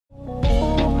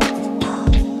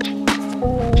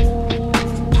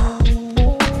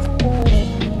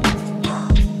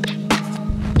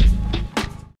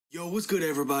What's good,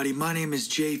 everybody? My name is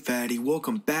Phatty.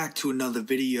 Welcome back to another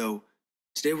video.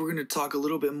 Today we're going to talk a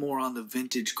little bit more on the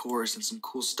vintage chorus and some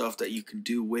cool stuff that you can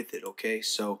do with it, okay?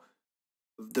 So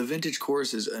the vintage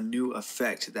chorus is a new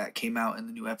effect that came out in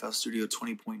the new FL Studio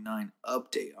 20.9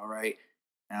 update, all right?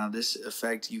 Now this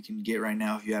effect you can get right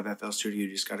now if you have FL Studio.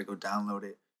 You just got to go download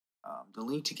it. The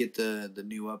link to get the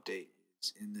new update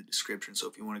is in the description, so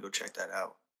if you want to go check that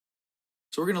out.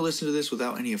 So we're going to listen to this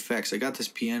without any effects. I got this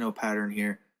piano pattern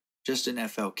here just in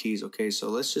FL keys, okay? So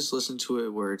let's just listen to it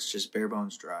where it's just bare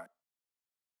bones dry.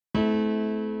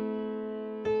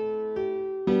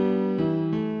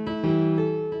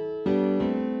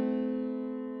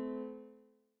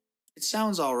 It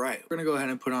sounds all right. We're gonna go ahead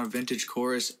and put on vintage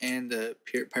chorus and the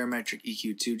parametric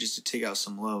EQ too, just to take out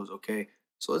some lows, okay?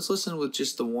 So let's listen with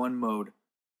just the one mode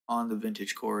on the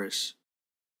vintage chorus.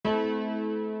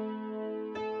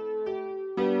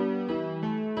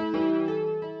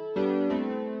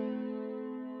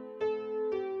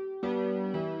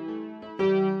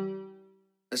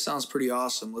 That sounds pretty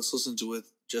awesome. Let's listen to it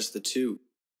with just the two.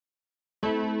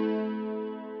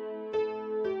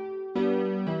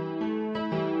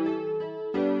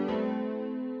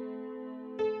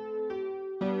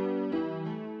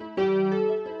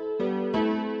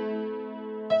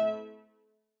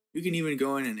 You can even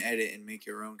go in and edit and make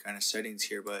your own kind of settings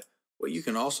here, but what you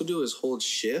can also do is hold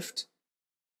shift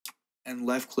and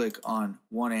left click on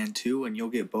 1 and 2 and you'll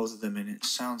get both of them, and it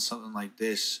sounds something like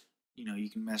this. You know, you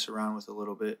can mess around with a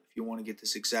little bit. If you want to get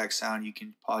this exact sound, you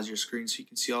can pause your screen so you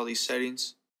can see all these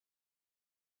settings.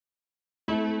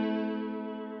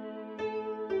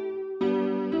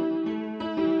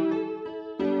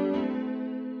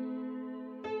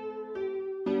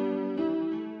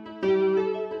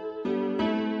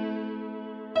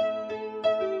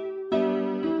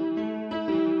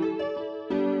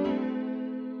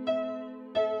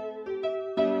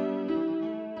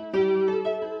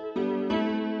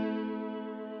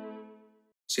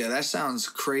 So yeah, that sounds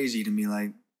crazy to me.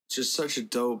 Like, it's just such a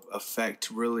dope effect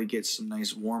to really get some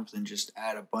nice warmth and just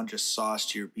add a bunch of sauce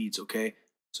to your beats, okay?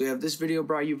 So yeah, if this video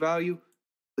brought you value,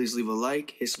 please leave a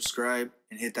like, hit subscribe,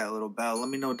 and hit that little bell. Let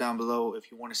me know down below if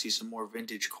you want to see some more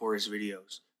vintage chorus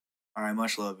videos. All right,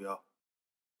 much love, y'all.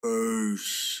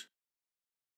 Peace.